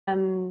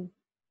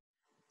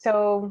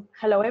So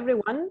hello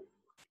everyone,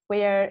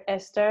 we are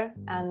Esther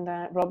and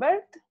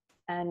Robert,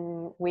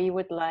 and we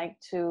would like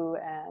to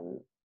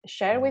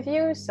share with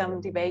you some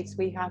debates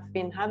we have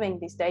been having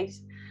these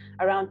days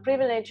around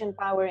privilege and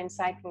power in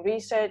cycling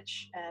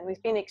research, and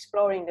we've been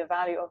exploring the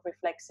value of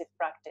reflexive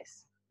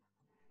practice.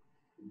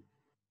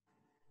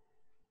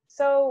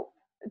 So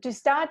to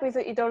start with,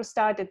 it all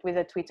started with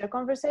a Twitter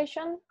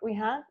conversation we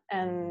had,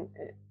 and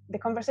the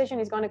conversation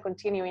is going to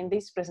continue in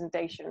this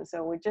presentation.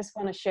 So we just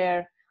want to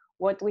share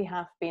what we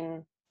have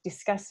been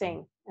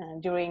discussing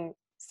during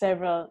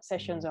several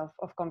sessions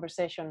of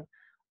conversation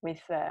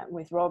with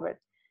Robert.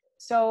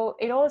 So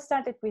it all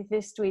started with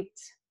this tweet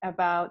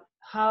about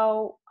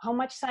how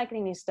much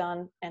cycling is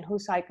done and who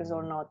cycles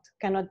or not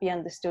cannot be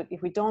understood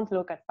if we don't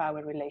look at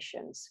power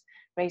relations,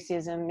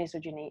 racism,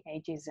 misogyny,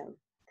 ageism.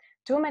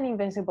 Too many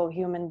invisible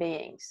human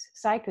beings,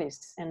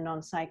 cyclists and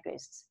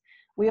non-cyclists.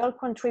 We all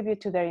contribute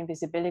to their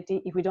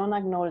invisibility if we don't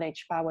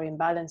acknowledge power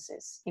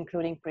imbalances,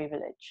 including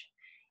privilege,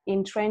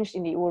 entrenched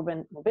in the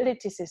urban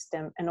mobility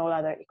system and all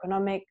other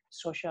economic,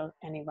 social,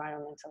 and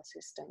environmental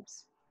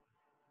systems.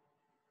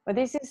 But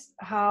this is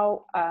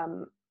how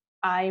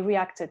I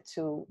reacted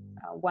to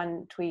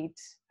one tweet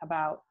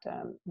about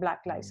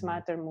Black Lives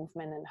Matter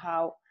movement and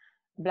how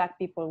Black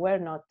people were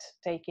not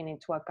taken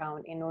into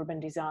account in urban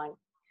design.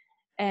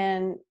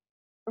 And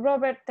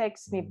Robert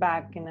texts me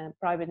back in a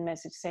private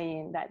message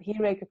saying that he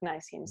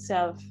recognized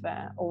himself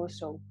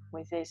also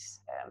with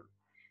this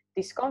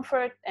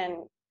discomfort,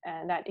 and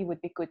that it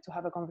would be good to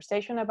have a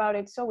conversation about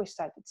it. So we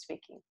started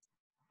speaking.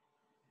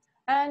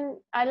 And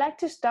I like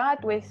to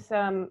start with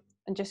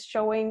just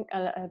showing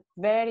a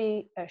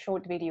very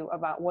short video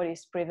about what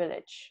is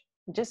privilege,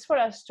 just for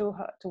us to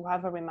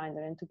have a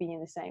reminder and to be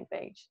in the same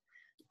page.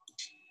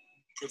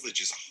 Privilege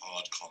is a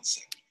hard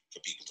concept for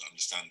people to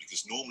understand,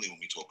 because normally when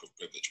we talk of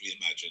privilege, we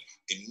imagine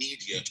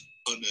immediate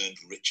unearned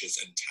riches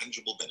and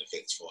tangible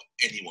benefits for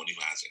anyone who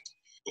has it.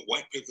 But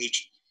white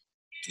privilege,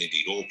 and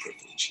indeed all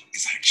privilege,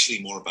 is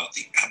actually more about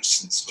the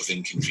absence of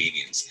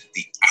inconvenience,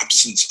 the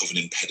absence of an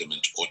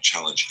impediment or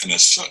challenge. And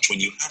as such, when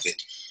you have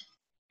it,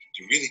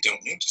 you really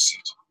don't notice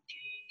it.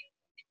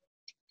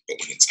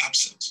 But when it's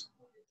absent,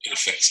 it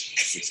affects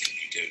everything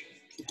you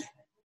do.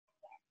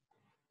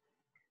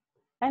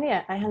 And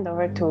yeah, I hand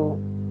over to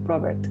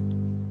Robert.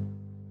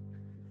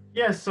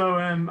 Yeah, so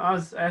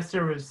as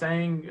Esther was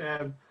saying,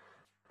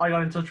 I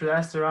got in touch with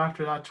Esther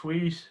after that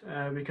tweet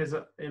because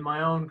in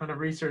my own kind of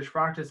research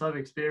practice, I've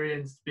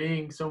experienced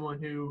being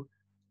someone who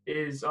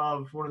is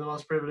of one of the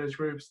most privileged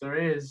groups there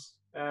is,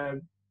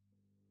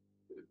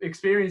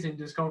 experiencing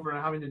discomfort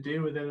and having to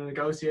deal with it and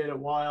negotiate it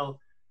while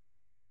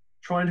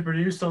trying to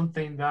produce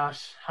something that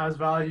has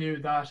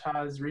value, that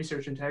has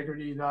research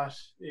integrity, that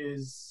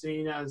is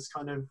seen as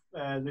kind of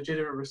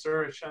legitimate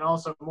research, and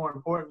also more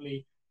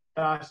importantly,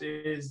 that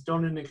is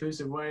done in an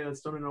inclusive way, that's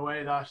done in a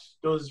way that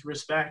does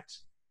respect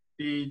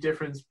the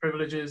different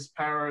privileges,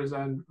 powers,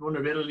 and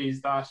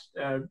vulnerabilities that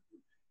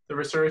the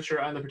researcher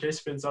and the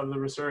participants of the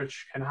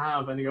research can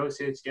have and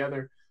negotiate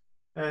together.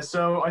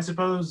 So I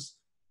suppose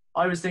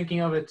I was thinking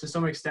of it to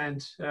some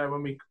extent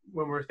when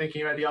we're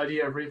thinking about the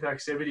idea of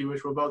reflexivity,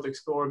 which we'll both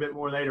explore a bit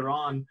more later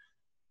on,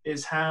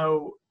 is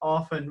how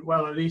often,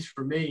 well, at least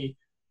for me,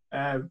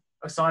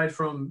 aside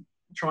from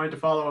trying to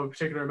follow a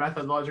particular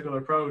methodological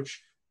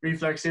approach,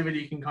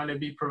 reflexivity can kind of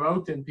be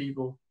provoked in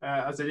people,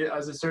 as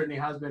it certainly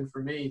has been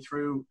for me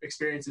through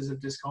experiences of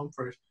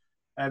discomfort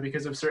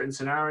because of certain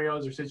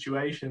scenarios or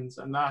situations.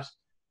 And that,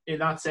 in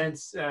that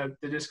sense,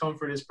 the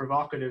discomfort is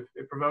provocative.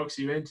 It provokes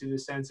you into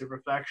this sense of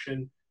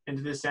reflection,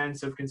 into this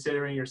sense of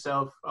considering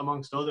yourself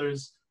amongst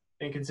others,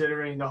 and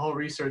considering the whole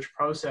research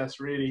process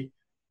really,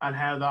 and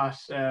how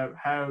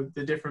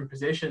the different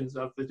positions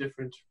of the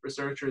different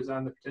researchers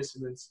and the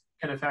participants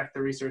can affect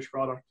the research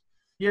product.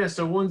 Yeah,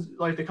 so one,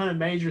 like the kind of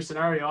major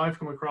scenario I've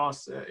come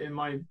across in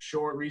my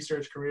short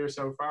research career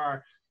so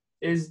far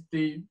is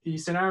the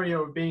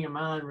scenario of being a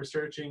man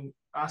researching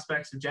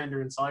aspects of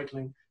gender in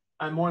cycling,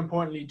 and more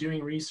importantly,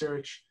 doing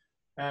research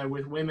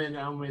with women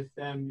and with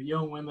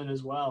young women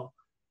as well,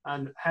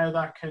 and how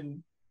that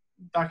can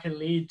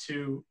lead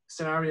to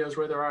scenarios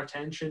where there are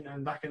tension,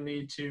 and that can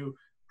lead to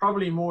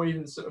probably more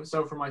even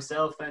so for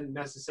myself than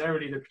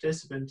necessarily the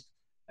participant,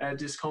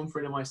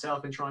 discomfort in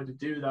myself in trying to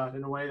do that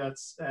in a way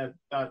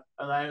that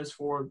allows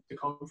for the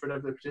comfort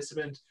of the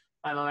participant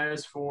and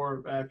allows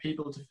for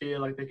people to feel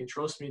like they can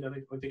trust me, that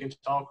they can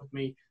talk with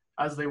me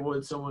as they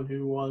would someone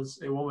who was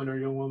a woman or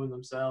young woman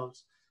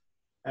themselves.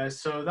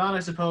 So that, I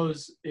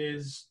suppose,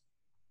 is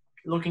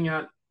looking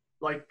at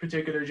like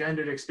particular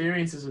gendered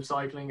experiences of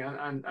cycling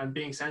and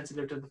being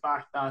sensitive to the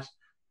fact that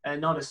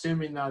not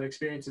assuming that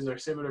experiences are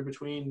similar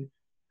between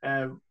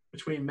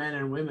men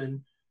and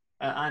women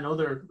and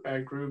other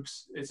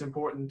groups. It's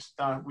important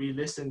that we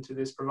listen to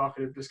this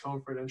provocative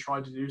discomfort and try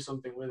to do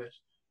something with it.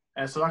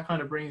 So that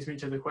kind of brings me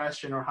to the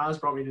question, or has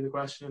brought me to the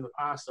question in the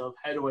past, of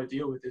how do I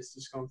deal with this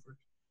discomfort?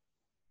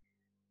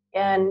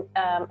 And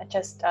I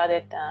just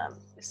added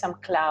some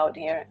cloud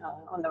here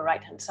on the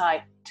right-hand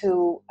side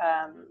to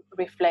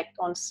reflect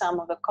on some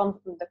of the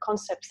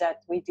concepts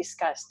that we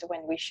discussed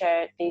when we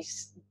shared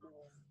these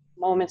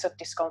moments of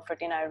discomfort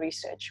in our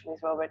research with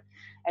Robert.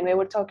 And we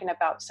were talking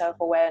about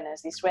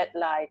self-awareness, these red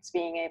lights,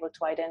 being able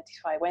to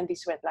identify when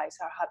these red lights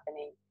are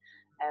happening,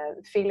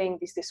 feeling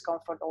this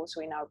discomfort also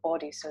in our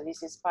body. So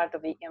this is part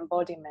of the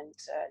embodiment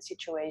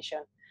situation.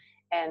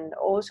 And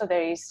also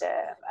there is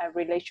a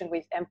relation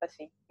with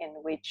empathy, in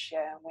which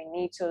we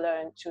need to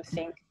learn to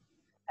think,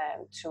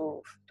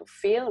 to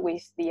feel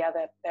with the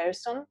other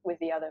person, with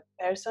the other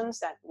persons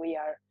that we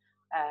are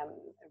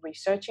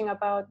researching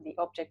about, the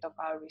object of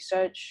our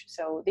research.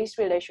 So this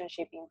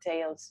relationship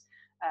entails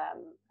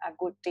a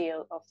good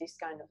deal of this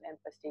kind of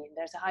empathy. And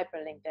there's a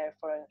hyperlink there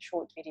for a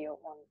short video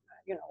on,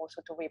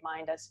 also to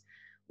remind us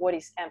what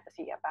is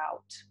empathy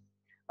about.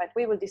 But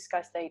we will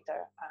discuss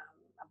later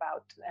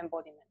about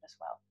embodiment as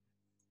well.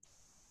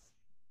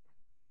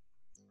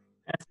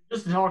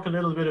 Just to talk a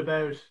little bit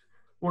about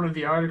one of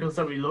the articles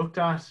that we looked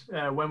at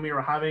when we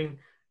were having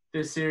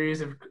this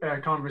series of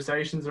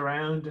conversations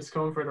around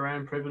discomfort,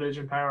 around privilege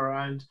and power,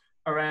 and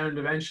around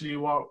eventually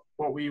what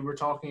we were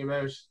talking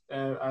about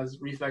as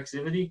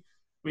reflexivity.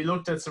 We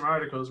looked at some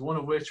articles, one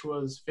of which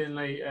was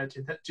Finlay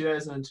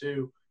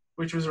 2002,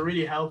 which was a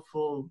really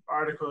helpful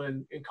article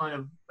in kind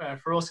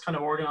of, for us, kind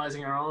of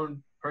organizing our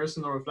own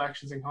personal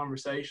reflections and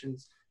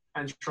conversations,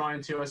 and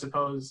trying to, I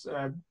suppose,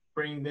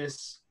 bring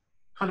this,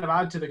 kind of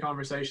add to the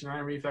conversation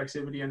around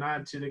reflexivity and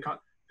add to the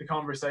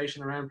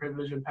conversation around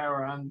privilege and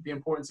power, and the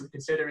importance of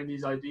considering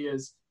these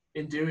ideas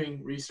in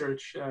doing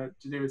research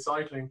to do with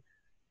cycling.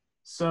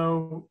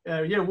 So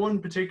yeah, one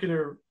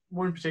particular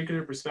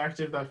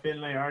perspective that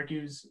Finlay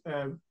argues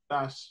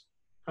that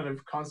kind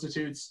of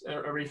constitutes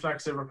a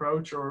reflexive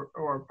approach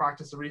or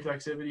practice of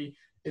reflexivity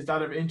is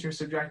that of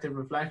intersubjective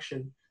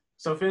reflection.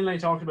 So Finlay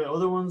talked about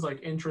other ones like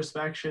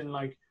introspection,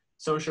 like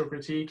social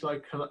critique,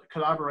 like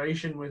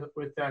collaboration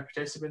with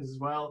participants as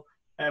well.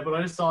 But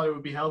I just thought it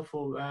would be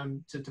helpful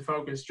to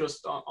focus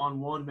just on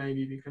one,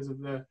 maybe because of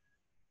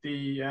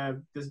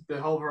the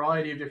whole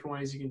variety of different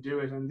ways you can do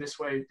it. And this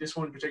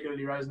one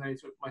particularly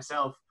resonates with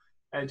myself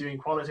doing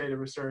qualitative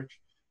research.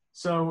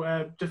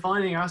 So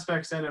defining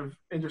aspects then of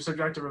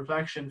intersubjective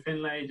reflection,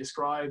 Finlay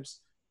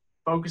describes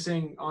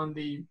focusing on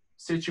the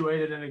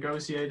situated and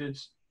negotiated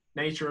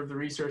nature of the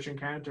research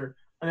encounter,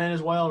 and then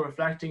as well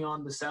reflecting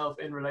on the self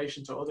in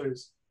relation to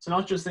others. So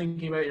not just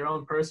thinking about your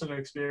own personal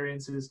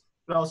experiences,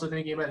 but also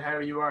thinking about how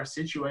you are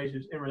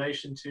situated in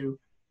relation to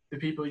the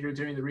people you're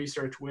doing the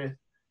research with.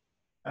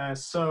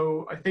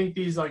 So I think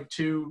these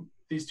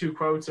two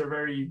quotes are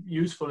very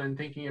useful in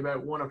thinking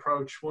about one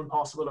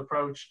possible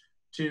approach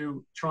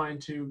to trying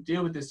to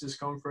deal with this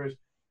discomfort,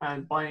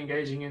 and by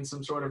engaging in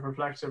some sort of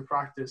reflexive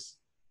practice.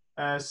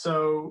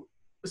 So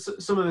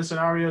some of the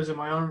scenarios in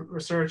my own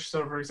research,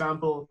 so for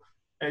example,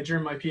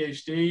 during my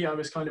PhD, I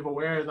was kind of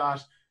aware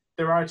that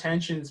there are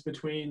tensions,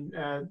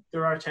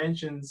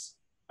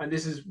 and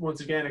this is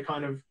once again a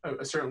kind of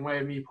a certain way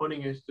of me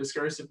putting it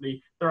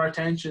discursively, there are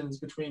tensions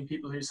between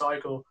people who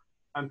cycle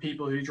and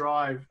people who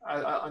drive.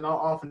 And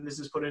often this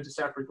is put into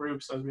separate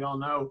groups, as we all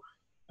know,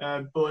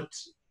 but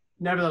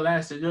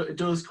nevertheless, it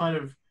does kind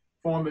of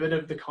form a bit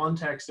of the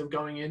context of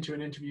going into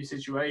an interview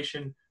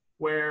situation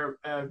where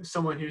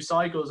someone who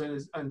cycles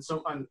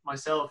and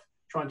myself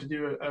trying to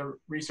do a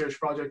research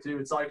project to do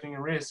with cycling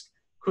and risk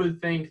could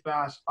think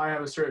that I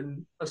have a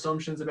certain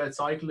assumptions about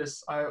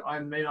cyclists. I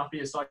may not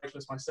be a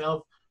cyclist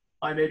myself.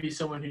 I may be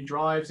someone who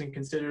drives and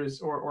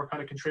considers or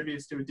kind of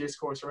contributes to a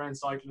discourse around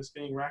cyclists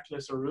being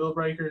reckless or rule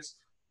breakers.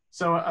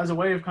 So as a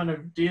way of kind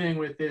of dealing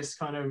with this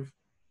kind of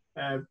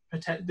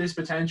this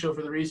potential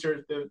for the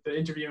research, the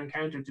interview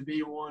encounter to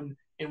be one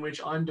in which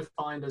I'm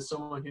defined as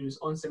someone who's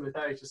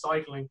unsympathetic to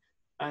cycling,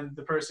 and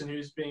the person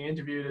who's being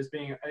interviewed as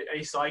being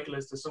a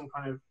cyclist, as some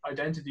kind of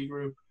identity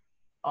group,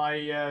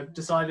 I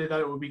decided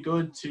that it would be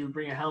good to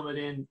bring a helmet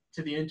in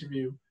to the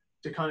interview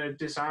to kind of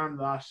disarm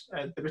that,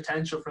 the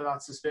potential for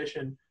that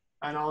suspicion,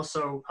 and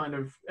also kind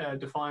of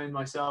define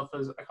myself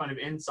as a kind of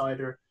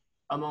insider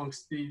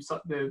amongst the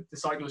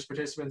cyclist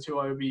participants who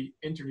I would be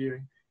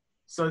interviewing.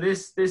 So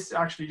this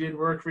actually did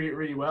work really,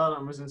 really well,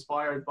 and was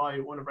inspired by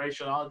one of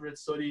Rachel Aldridge's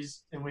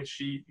studies in which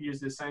she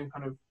used the same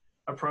kind of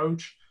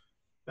approach.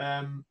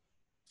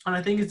 And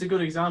I think it's a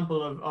good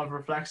example of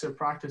reflexive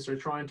practice, or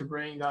trying to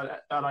bring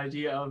that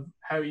idea of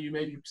how you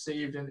may be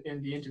perceived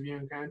in the interview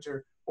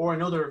encounter or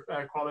in other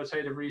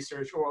qualitative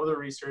research or other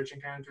research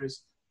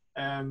encounters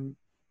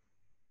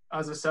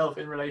as a self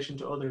in relation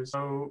to others.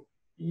 So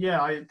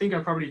yeah, I think I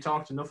probably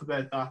talked enough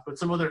about that, but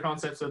some other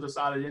concepts I just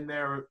added in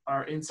there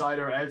are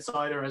insider,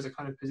 outsider as a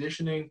kind of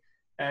positioning,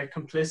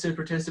 complicit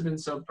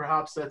participants. So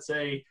perhaps let's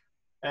say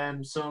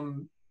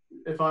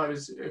if I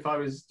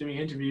was doing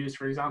interviews,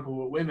 for example,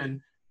 with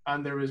women,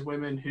 and there was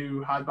women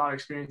who had bad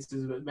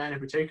experiences with men in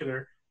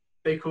particular,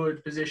 they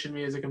could position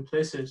me as a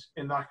complicit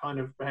in that kind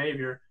of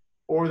behavior,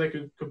 or they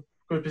could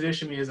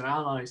position me as an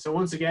ally. So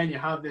once again, you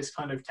have this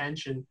kind of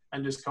tension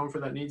and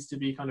discomfort that needs to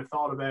be kind of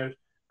thought about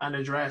and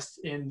addressed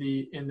in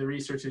the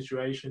research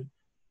situation.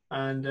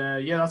 And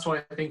yeah, that's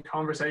why I think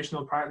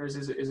conversational partners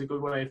is a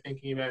good way of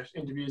thinking about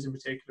interviews in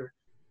particular.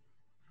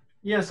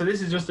 Yeah, so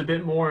this is just a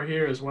bit more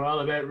here as well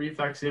about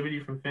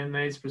reflexivity from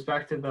Finlay's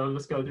perspective that I'll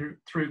just go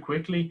through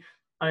quickly.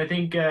 And I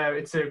think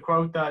it's a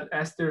quote that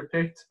Esther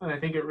picked, and I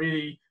think it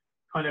really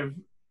kind of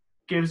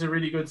gives a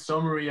really good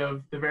summary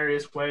of the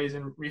various ways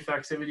in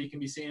reflexivity can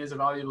be seen as a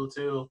valuable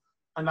tool.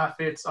 And that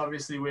fits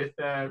obviously with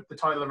the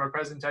title of our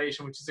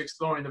presentation, which is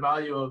exploring the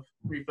value of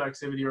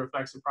reflexivity or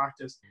reflexive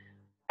practice.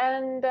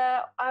 And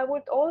I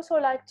would also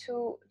like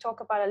to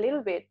talk about a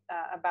little bit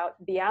about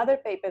the other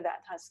paper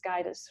that has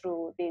guided us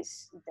through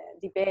this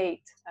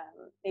debate.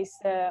 It's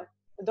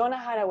Donna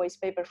Haraway's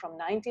paper from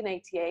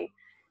 1988,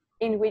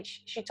 in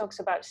which she talks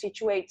about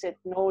situated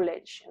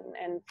knowledge.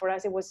 And for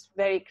us, it was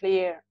very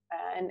clear,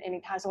 and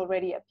it has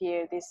already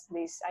appeared,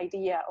 this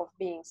idea of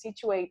being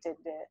situated.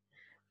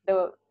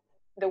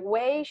 The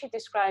way she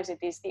describes it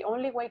is the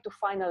only way to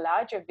find a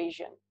larger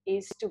vision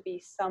is to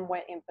be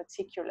somewhere in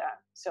particular.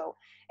 So,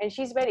 and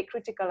she's very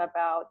critical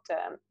about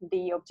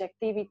the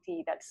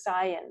objectivity that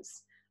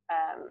science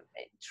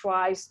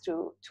tries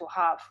to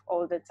have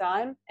all the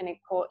time, and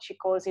she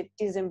calls it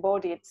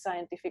disembodied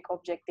scientific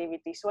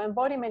objectivity. So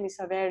embodiment is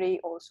a very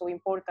also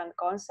important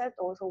concept.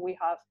 Also, we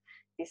have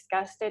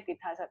discussed it, it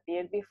has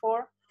appeared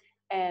before.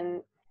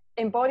 And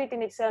embodied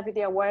in itself is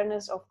the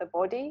awareness of the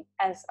body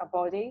as a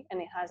body,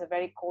 and it has a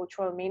very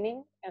cultural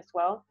meaning as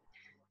well.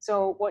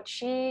 So what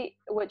she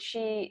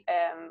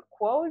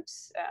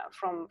quotes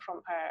from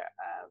her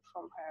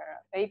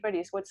paper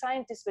is what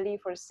scientists believe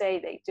or say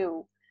they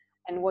do,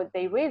 and what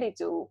they really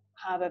do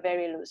have a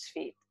very loose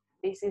fit.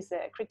 This is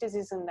a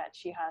criticism that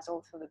she has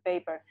all through the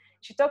paper.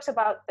 She talks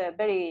about the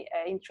very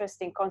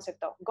interesting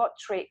concept of God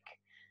trick,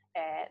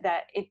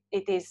 that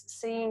it is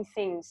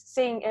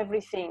seeing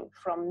everything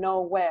from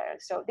nowhere.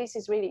 So this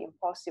is really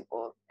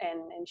impossible.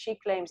 And she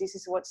claims this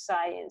is what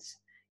science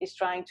is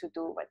trying to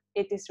do, but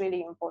it is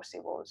really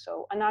impossible.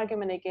 So an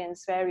argument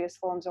against various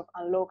forms of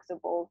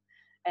unlockable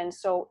and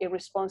so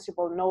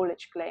irresponsible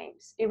knowledge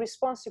claims.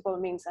 Irresponsible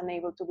means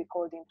unable to be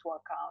called into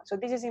account. So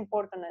this is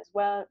important as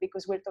well,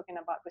 because we're talking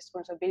about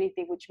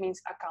responsibility, which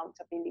means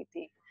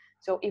accountability.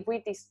 So if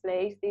we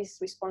displace this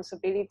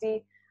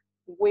responsibility,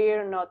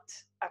 we're not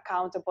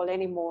accountable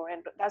anymore.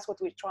 And that's what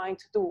we're trying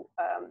to do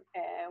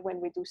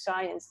when we do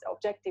science,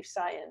 objective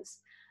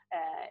science.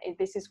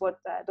 This is what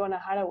Donna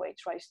Haraway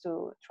tries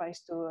to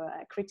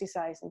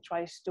criticize and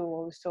tries to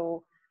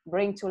also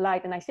bring to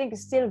light, and I think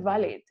it's still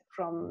valid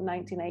from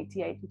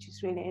 1988, which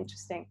is really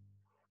interesting.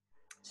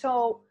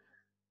 So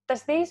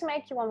does this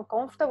make you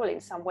uncomfortable in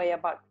some way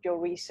about your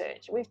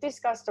research? We've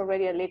discussed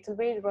already a little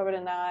bit, Robert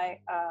and I,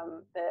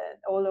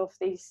 all of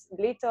these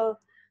little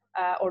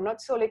or not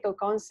so little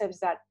concepts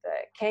that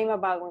came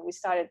about when we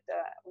started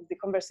the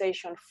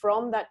conversation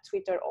from that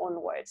Twitter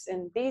onwards,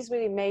 and these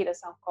really made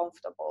us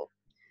uncomfortable.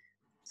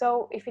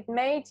 So if it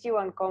made you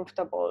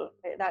uncomfortable,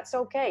 that's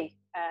okay.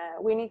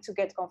 We need to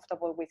get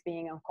comfortable with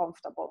being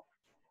uncomfortable.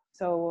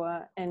 So,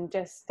 and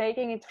just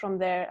taking it from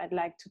there, I'd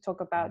like to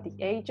talk about the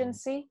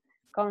agency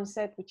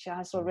concept, which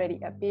has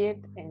already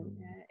appeared in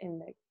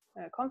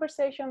the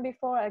conversation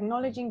before.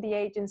 Acknowledging the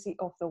agency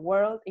of the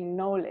world in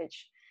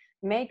knowledge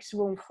makes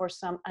room for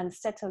some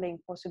unsettling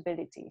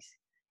possibilities,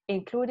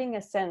 including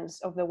a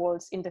sense of the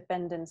world's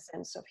independent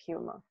sense of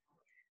humor.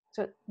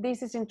 So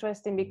this is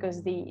interesting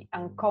because the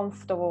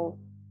uncomfortable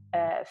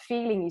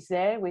feeling is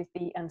there with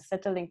the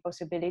unsettling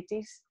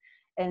possibilities.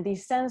 And the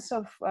sense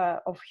of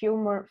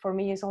humor for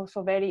me is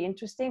also very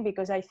interesting,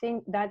 because I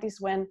think that is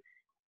when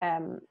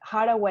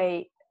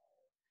Haraway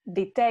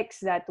detects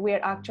that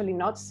we're actually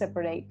not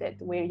separated,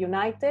 we're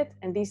united,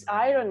 and this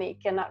irony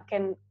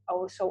can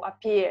also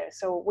appear.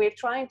 So we're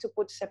trying to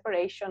put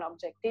separation,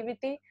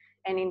 objectivity,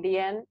 and in the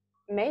end,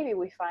 maybe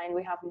we find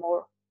we have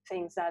more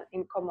things that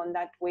in common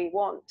that we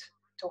want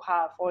to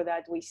have, or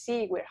that we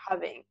see we're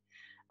having.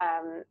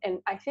 And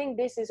I think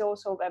this is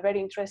also a very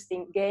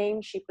interesting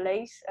game she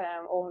plays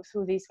all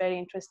through this very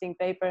interesting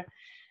paper.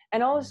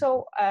 And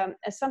also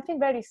something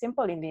very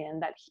simple in the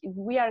end, that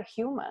we are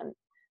human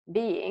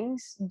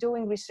beings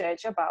doing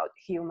research about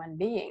human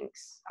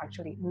beings,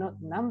 actually not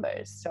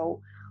numbers.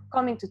 So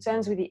coming to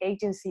terms with the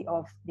agency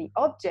of the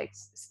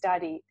objects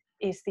studied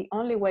is the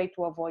only way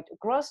to avoid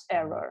gross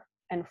error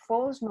and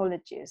false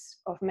knowledges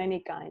of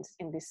many kinds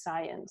in this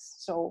science.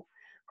 So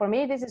for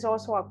me, this is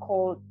also a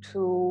call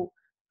to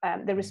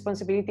the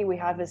responsibility we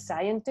have as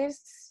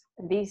scientists.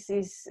 This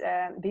is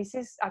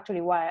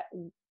actually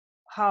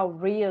how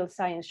real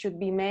science should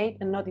be made,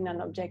 and not in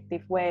an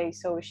objective way.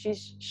 So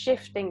she's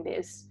shifting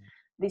this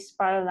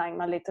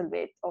paradigm a little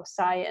bit of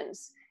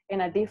science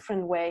in a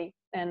different way,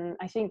 and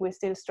I think we're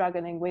still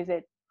struggling with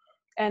it.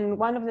 And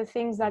one of the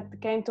things that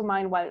came to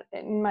mind while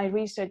in my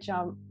research,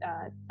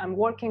 I'm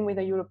working with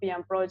a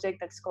European project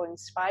that's called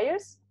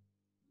Inspires,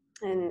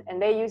 and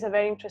they use a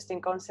very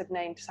interesting concept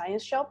named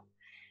Science Shop,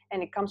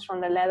 and it comes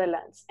from the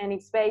Netherlands. And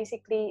it's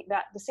basically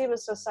that the civil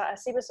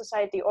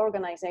society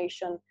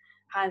organization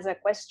has a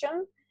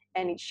question,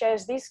 and it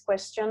shares this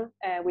question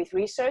with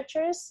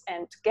researchers,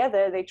 and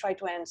together they try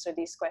to answer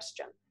this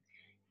question.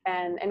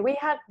 And we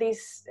had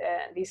this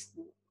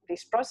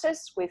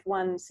process with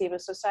one civil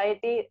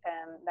society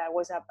that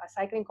was a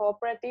cycling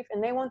cooperative,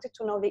 and they wanted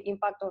to know the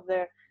impact of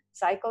their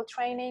cycle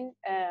training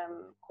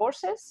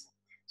courses.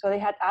 So they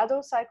had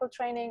adult cycle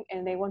training,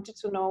 and they wanted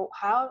to know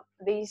how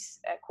these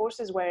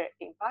courses were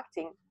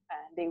impacting.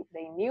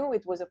 They knew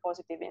it was a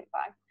positive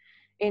impact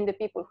in the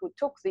people who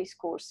took these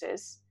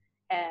courses,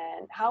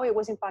 and how it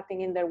was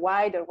impacting in their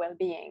wider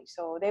well-being.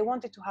 So they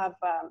wanted to have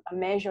a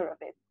measure of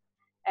it.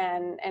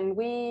 And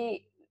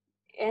we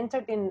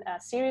entered in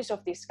a series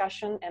of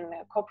discussion and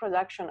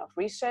co-production of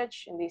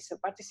research in this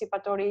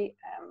participatory,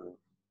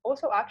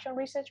 also action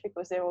research,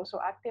 because they're also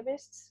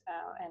activists,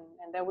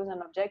 and there was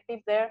an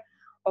objective there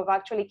of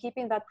actually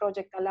keeping that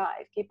project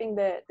alive, keeping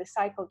the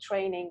cycle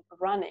training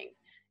running.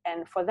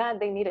 And for that,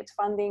 they needed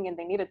funding, and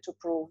they needed to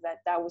prove that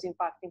that was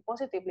impacting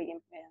positively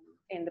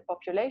in the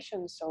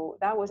population. So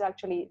that was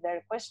actually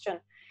their question.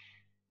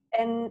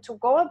 And to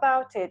go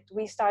about it,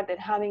 we started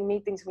having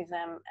meetings with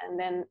them. And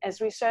then as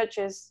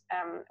researchers,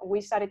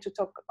 we started to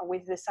talk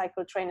with the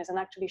cycle trainers and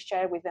actually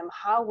share with them,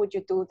 how would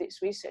you do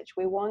this research?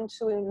 We want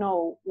to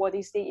know what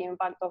is the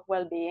impact of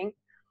well-being.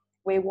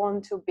 We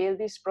want to build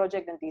this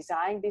project and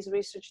design this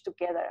research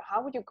together.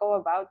 How would you go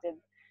about it?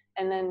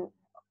 And then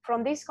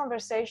from these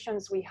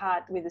conversations we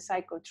had with the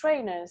cycle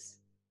trainers,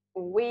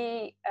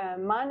 we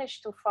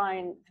managed to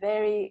find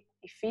very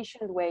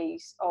efficient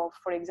ways of,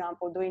 for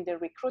example, doing the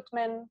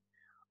recruitment,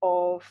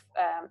 of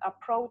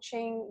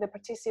approaching the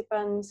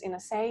participants in a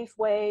safe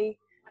way,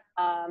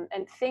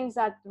 and things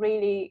that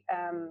really,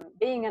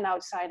 being an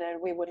outsider,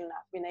 we wouldn't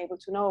have been able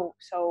to know.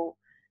 So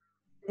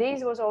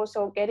this was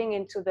also getting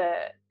into the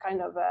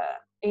kind of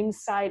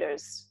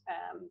insiders'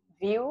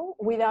 view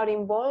without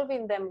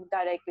involving them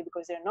directly,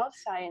 because they're not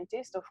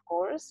scientists, of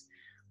course,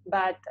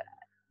 but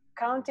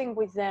counting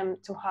with them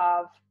to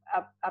have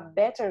a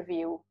better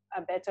view,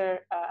 a better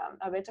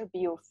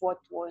view of what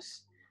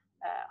was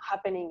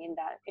happening in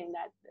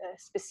that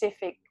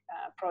specific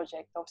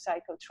project of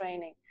cycle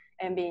training,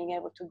 and being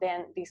able to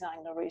then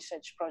design a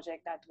research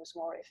project that was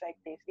more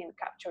effective in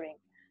capturing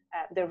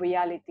the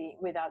reality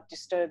without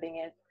disturbing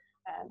it,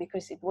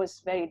 because it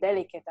was very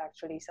delicate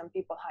actually. Some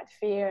people had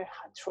fear,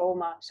 had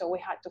trauma, so we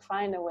had to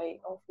find a way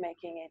of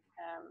making it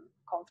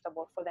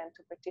comfortable for them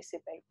to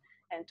participate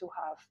and to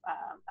have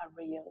a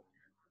real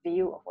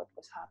view of what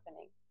was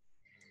happening.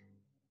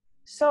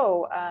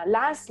 So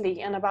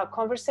lastly, and about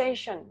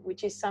conversation,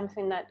 which is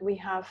something that we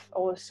have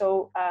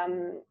also,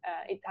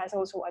 it has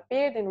also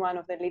appeared in one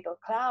of the little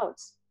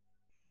clouds.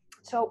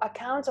 So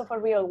accounts of a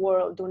real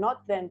world do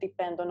not then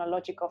depend on a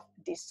logic of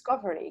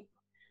discovery,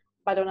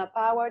 but on a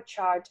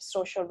power-charged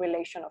social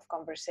relation of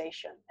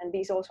conversation. And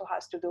this also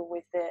has to do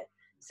with the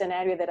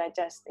scenario that I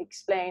just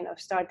explained of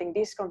starting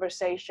this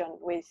conversation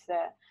with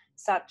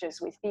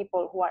subjects, with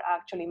people who are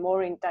actually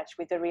more in touch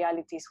with the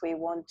realities we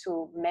want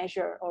to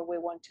measure or we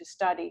want to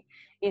study,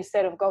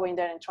 instead of going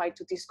there and try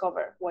to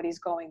discover what is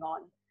going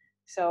on.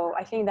 So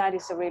I think that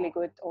is a really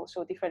good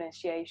also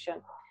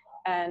differentiation.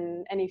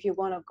 And if you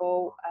want to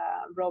go,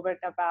 Robert,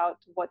 about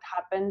what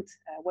happened,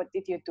 what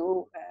did you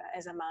do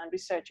as a man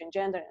researching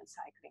gender and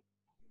cycling?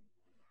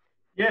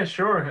 Yeah,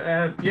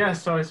 sure. Yeah,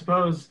 so I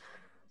suppose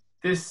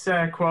this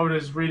quote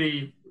is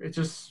really, it's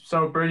just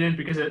so brilliant,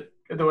 because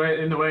in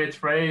the way it's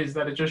phrased,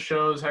 that it just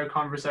shows how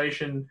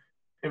conversation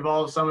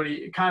involves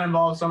it can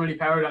involve so many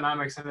power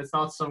dynamics, and it's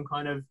not some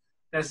kind of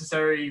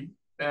necessarily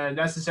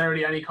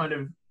any kind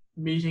of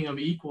meeting of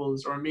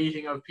equals, or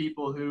meeting of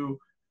people who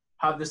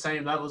have the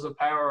same levels of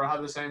power, or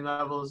have the same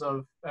levels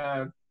of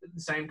the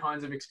same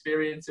kinds of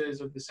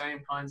experiences, or the same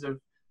kinds of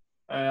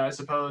I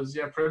suppose,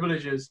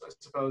 privileges, I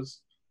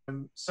suppose.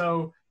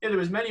 So there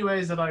was many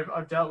ways that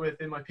I've dealt with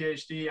in my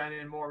PhD and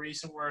in more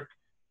recent work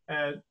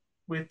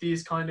with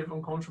these kind of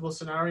uncomfortable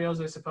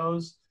scenarios, I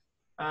suppose.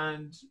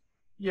 And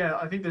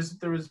I think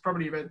there was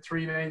probably about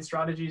 3 main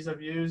strategies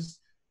I've used.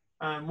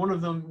 One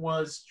of them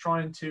was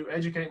trying to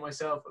educate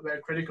myself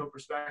about critical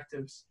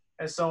perspectives,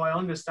 so I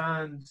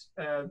understand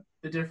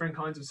the different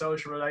kinds of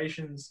social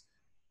relations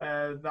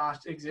that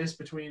exist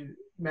between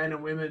men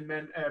and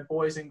women,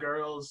 boys and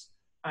girls,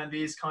 and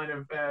these kind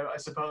of I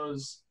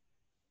suppose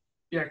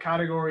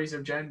categories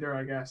of gender,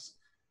 I guess,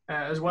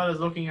 as well as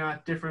looking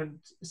at different,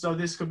 so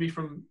this could be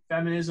from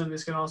feminism,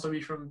 this can also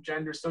be from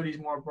gender studies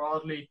more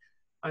broadly,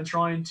 and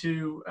trying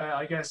to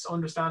I guess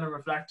understand and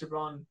reflect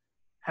upon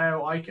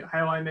how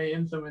I may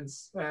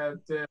influence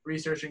the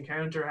research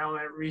encounter, how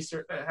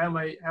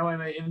I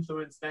may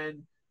influence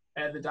then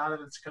the data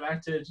that's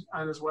collected,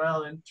 and as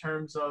well in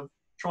terms of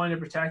trying to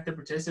protect the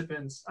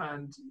participants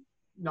and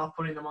not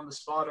putting them on the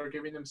spot, or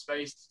giving them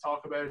space to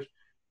talk about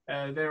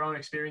their own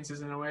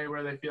experiences in a way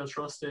where they feel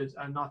trusted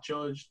and not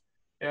judged,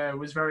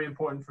 was very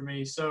important for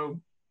me. So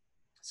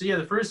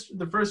the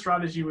first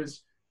strategy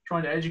was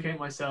trying to educate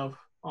myself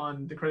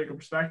on the critical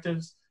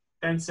perspectives.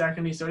 Then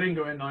secondly, so I didn't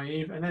go in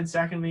naive, and then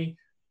secondly,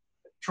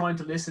 trying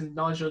to listen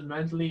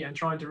non-judgmentally and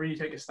trying to really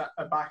take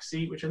a back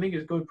seat, which I think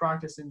is good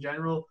practice in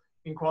general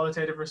in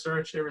qualitative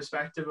research,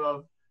 irrespective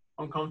of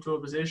uncomfortable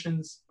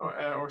positions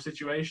or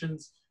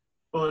situations.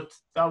 But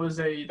that was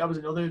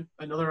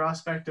another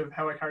aspect of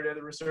how I carried out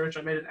the research.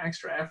 I made an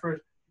extra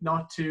effort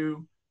not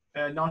to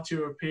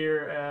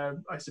appear,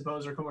 I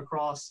suppose, or come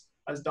across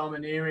as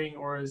domineering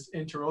or as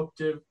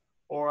interruptive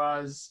or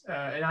as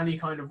in any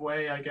kind of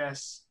way, I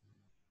guess,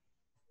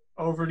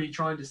 overly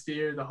trying to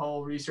steer the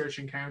whole research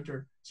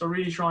encounter. So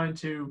really trying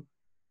to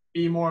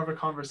be more of a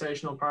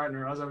conversational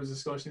partner, as I was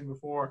discussing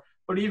before.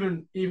 But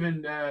even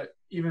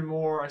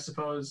more, I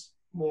suppose,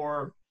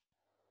 more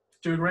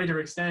to a greater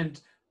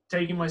extent,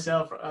 taking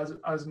myself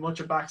as much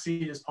a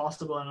backseat as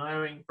possible and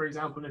allowing, for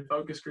example, in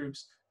focus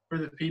groups, for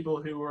the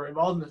people who were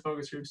involved in the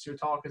focus groups to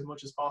talk as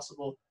much as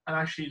possible and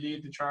actually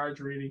lead the charge,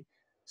 really.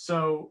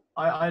 So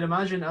I'd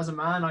imagine as a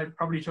man, I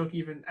probably took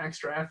even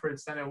extra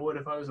efforts than I would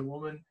if I was a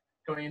woman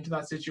going into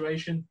that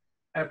situation,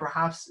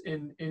 perhaps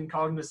in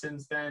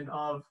cognizance then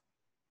of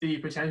the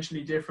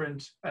potentially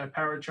different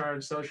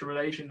power-charged social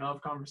relation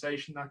of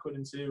conversation that could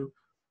ensue.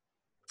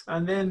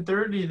 And then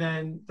third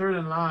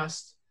and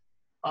last,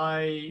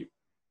 I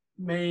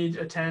made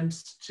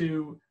attempts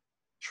to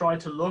try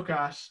to look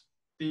at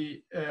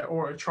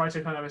or try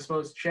to kind of, I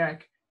suppose,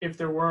 check if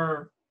there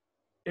were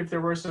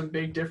some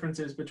big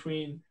differences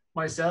between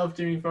myself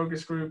doing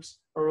focus groups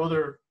or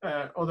other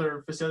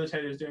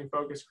facilitators doing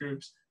focus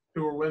groups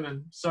who were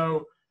women.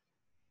 So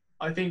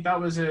I think that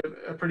was a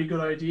pretty good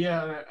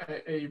idea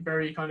and a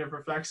very kind of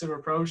reflexive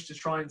approach to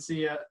try and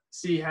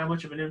see how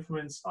much of an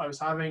influence I was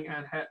having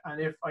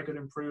and if I could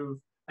improve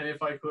and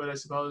if I could, I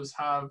suppose,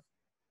 have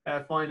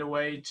find a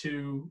way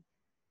to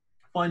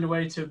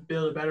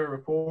build a better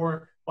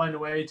rapport, find a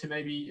way to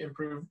maybe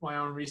improve my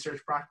own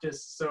research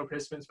practice so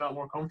participants felt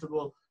more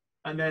comfortable,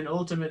 and then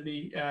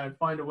ultimately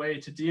find a way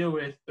to deal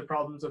with the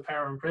problems of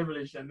power and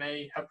privilege that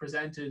may have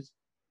presented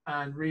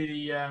and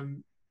really,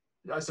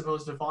 I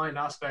suppose, defined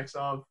aspects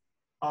of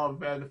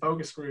the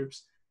focus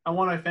groups. And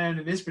what I found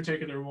in this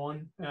particular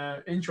one,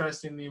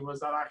 interestingly, was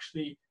that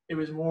actually it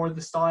was more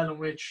the style in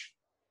which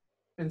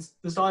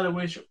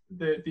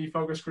the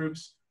focus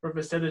groups were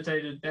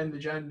facilitated than the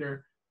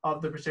gender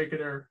of the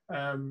particular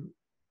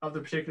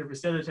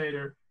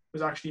facilitator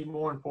was actually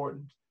more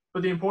important.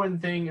 But the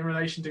important thing in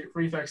relation to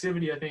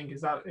reflexivity, I think,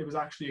 is that it was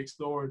actually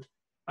explored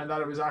and that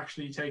it was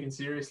actually taken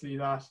seriously,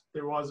 that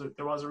there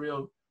was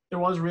real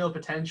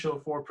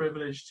potential for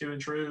privilege to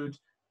intrude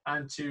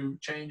and to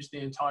change the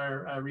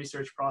entire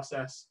research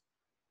process.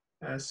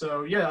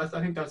 So yeah,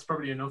 I think that's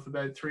probably enough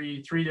about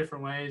three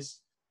different ways.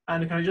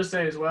 And can I just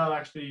say as well,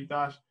 actually,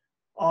 that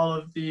all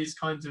of these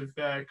kinds of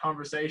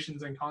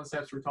conversations and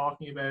concepts we're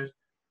talking about,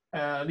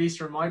 at least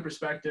from my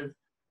perspective,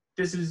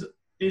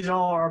 these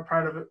all are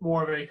part of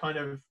more of a kind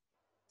of,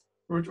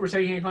 we're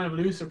taking a kind of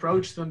loose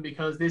approach to them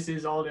because this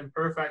is all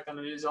imperfect and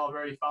it is all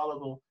very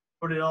fallible,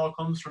 but it all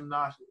comes from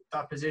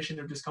that position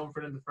of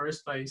discomfort in the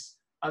first place,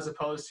 as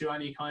opposed to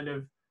any kind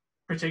of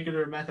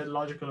particular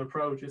methodological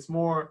approach. It's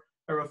more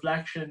a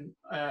reflection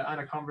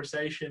and a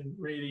conversation,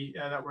 really,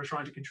 that we're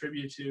trying to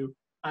contribute to.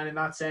 And in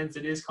that sense,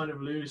 it is kind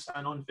of loose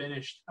and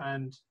unfinished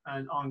and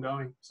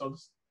ongoing. So I'll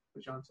just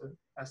put you on to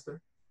Esther.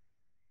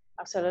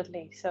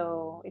 Absolutely.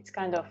 So it's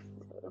kind of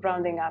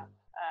rounding up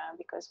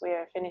because we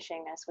are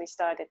finishing as we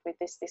started with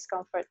this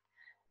discomfort.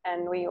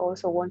 And we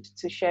also wanted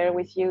to share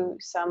with you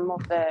some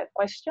of the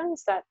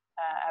questions that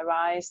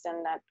arise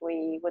and that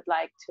we would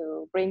like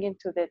to bring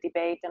into the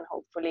debate and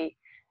hopefully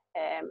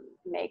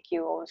make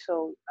you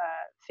also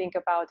think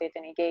about it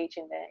and engage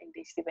in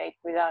this debate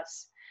with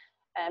us.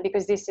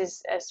 Because this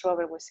is, as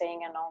Robert was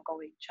saying, an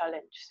ongoing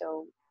challenge.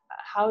 So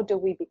how do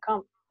we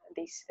become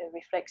these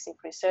reflexive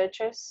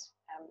researchers?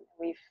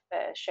 We've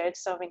shared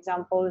some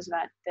examples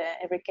that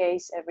every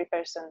case, every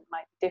person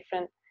might be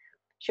different.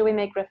 Should we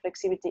make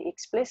reflexivity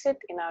explicit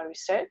in our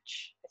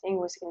research? I think it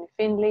was in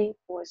Finlay,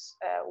 was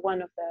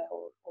one of the,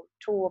 or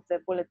two of the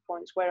bullet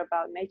points were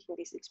about making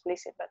this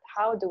explicit, but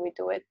how do we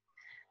do it?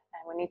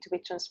 And we need to be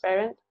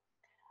transparent.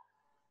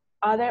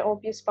 Are there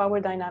obvious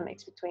power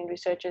dynamics between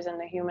researchers and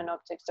the human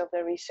objects of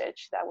their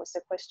research? That was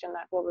the question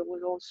that Robert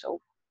was also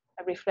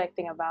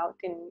reflecting about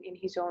in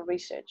his own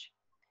research.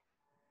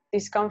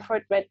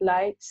 Discomfort, red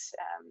lights,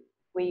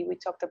 we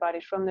talked about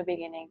it from the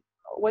beginning.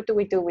 What do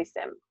we do with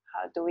them?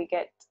 How do we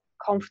get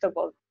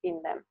comfortable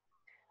in them?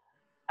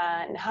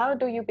 And how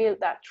do you build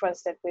that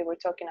trust that we were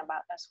talking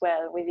about as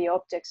well with the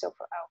objects of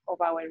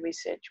our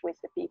research, with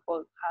the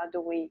people?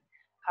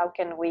 How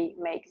can we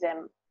make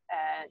them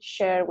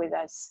share with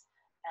us?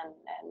 And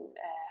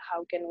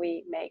how can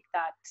we make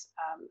that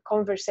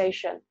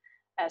conversation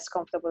as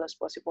comfortable as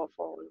possible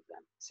for all of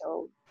them?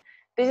 So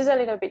this is a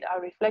little bit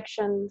our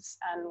reflections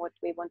and what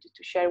we wanted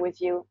to share with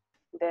you.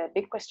 The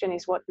big question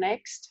is what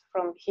next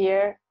from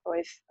here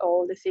with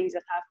all the things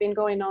that have been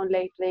going on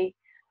lately.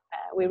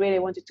 We really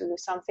wanted to do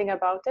something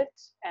about it,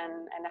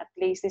 and at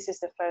least this is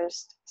the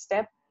first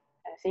step,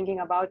 thinking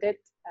about it,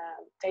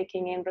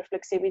 taking in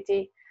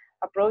reflexivity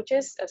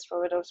approaches, as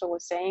Robert also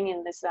was saying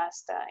in this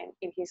last,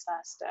 in his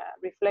last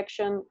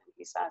reflection,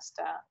 his last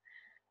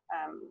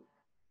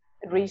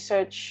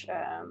research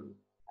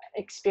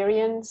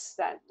experience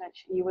that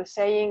he was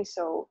saying.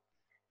 So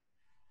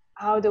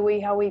how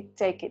we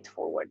take it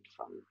forward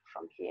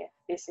from here.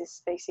 This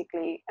is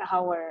basically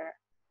our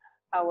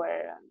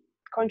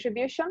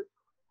contribution.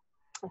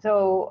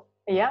 So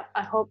yeah,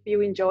 I hope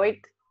you enjoyed.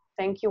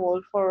 Thank you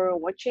all for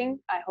watching.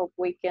 I hope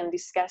we can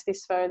discuss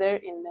this further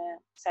in the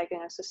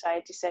Cycling and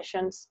Society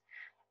sessions.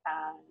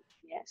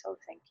 Yeah, so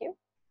thank you.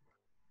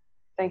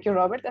 Thank you,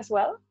 Robert, as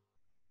well.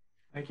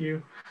 Thank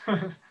you.